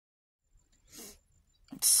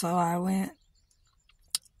So I went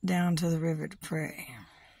down to the river to pray.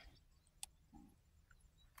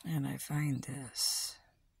 And I find this.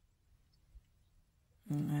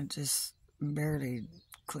 And I just barely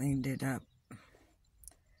cleaned it up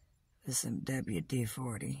with some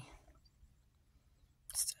WD-40.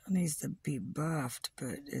 Still needs to be buffed,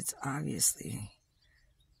 but it's obviously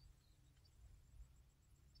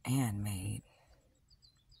handmade.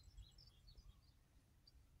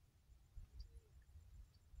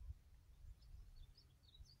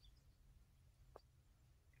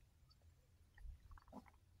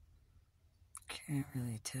 Can't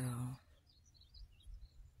really tell.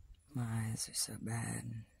 My eyes are so bad.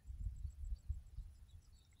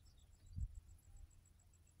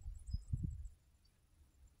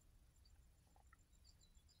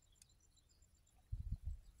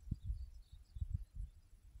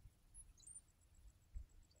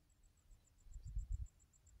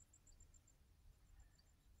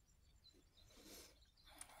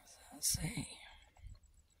 Let's see.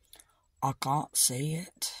 I can't see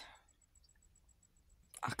it.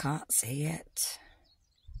 I can't see it.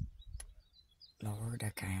 Lord,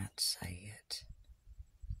 I can't see it.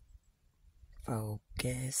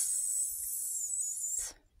 Focus.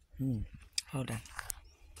 Hold on.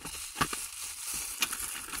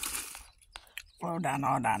 Hold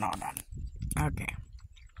on. Okay.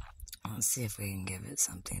 Let's see if we can give it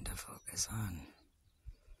something to focus on.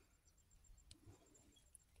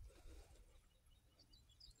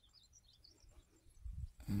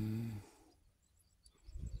 Where'd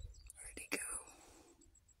he go?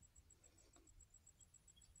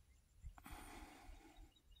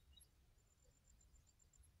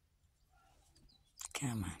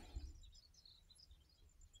 Come on.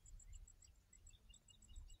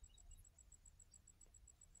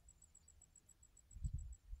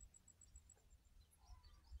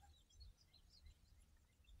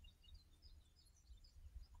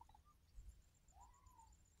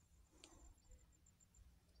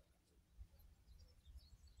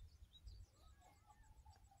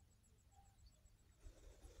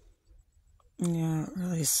 Yeah, it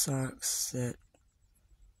really sucks that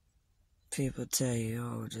people tell you,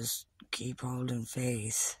 oh, just keep holding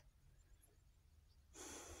faith.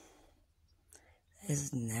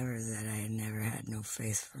 It's never that I never had no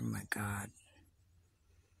faith for my God.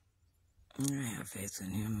 I have faith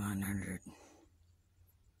in Him 100.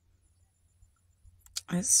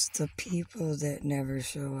 It's the people that never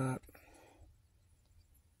show up.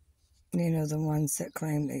 You know, the ones that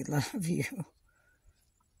claim they love you.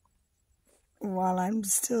 While I'm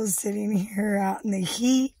still sitting here out in the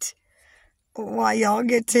heat, while y'all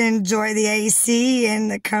get to enjoy the AC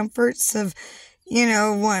and the comforts of, you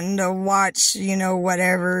know, wanting to watch, you know,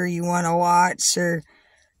 whatever you want to watch, or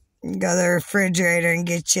go to the refrigerator and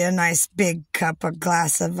get you a nice big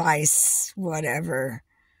glass of ice, whatever.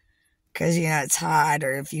 Because, you know, it's hot,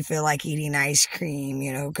 or if you feel like eating ice cream,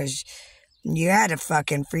 you know, because you had a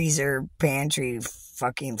fucking freezer pantry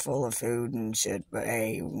fucking full of food and shit, but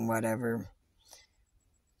hey, whatever.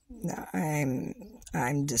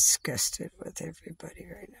 I'm disgusted with everybody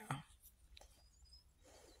right now.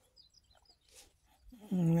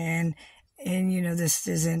 Man, and you know, this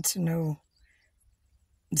isn't no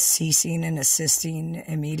ceasing and assisting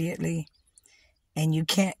immediately. And you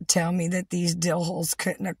can't tell me that these dillholes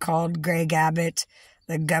couldn't have called Greg Abbott,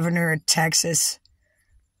 the governor of Texas,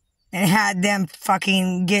 and had them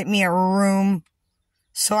fucking get me a room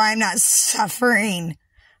so I'm not suffering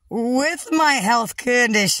with my health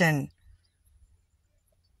condition.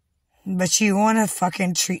 But you want to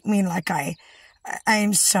fucking treat me like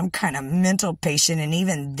I'm some kind of mental patient, and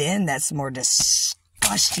even then that's more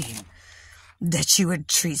disgusting that you would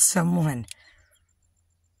treat someone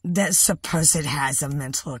that supposed has a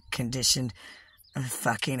mental condition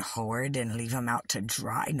fucking horrid and leave them out to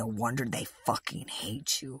dry. No wonder they fucking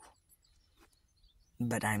hate you.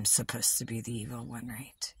 But I'm supposed to be the evil one,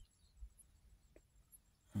 right?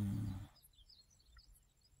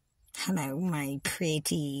 Hello, my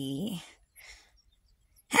pretty.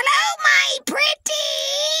 Hello, my pretty!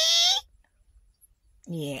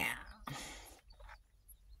 Yeah.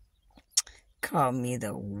 Call me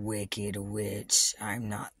the Wicked Witch. I'm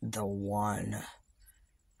not the one.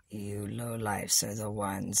 You lowlifes are the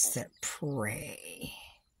ones that pray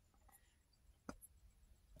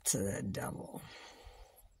to the devil.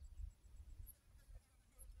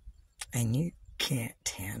 And you can't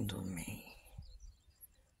handle me.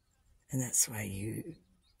 And that's why you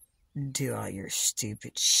do all your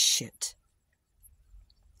stupid shit.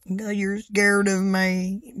 No, you're scared of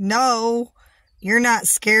me. No, you're not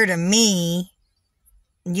scared of me.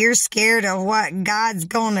 You're scared of what God's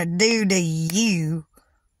gonna do to you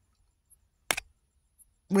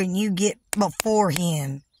when you get before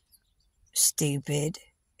him. Stupid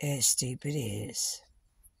as stupid is.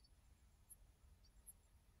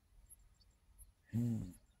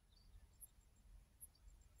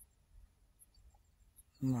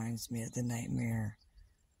 Reminds me of The Nightmare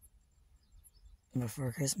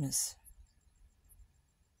Before Christmas.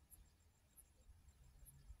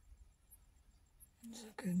 It's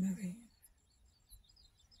a good movie.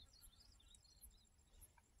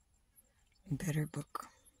 Better book.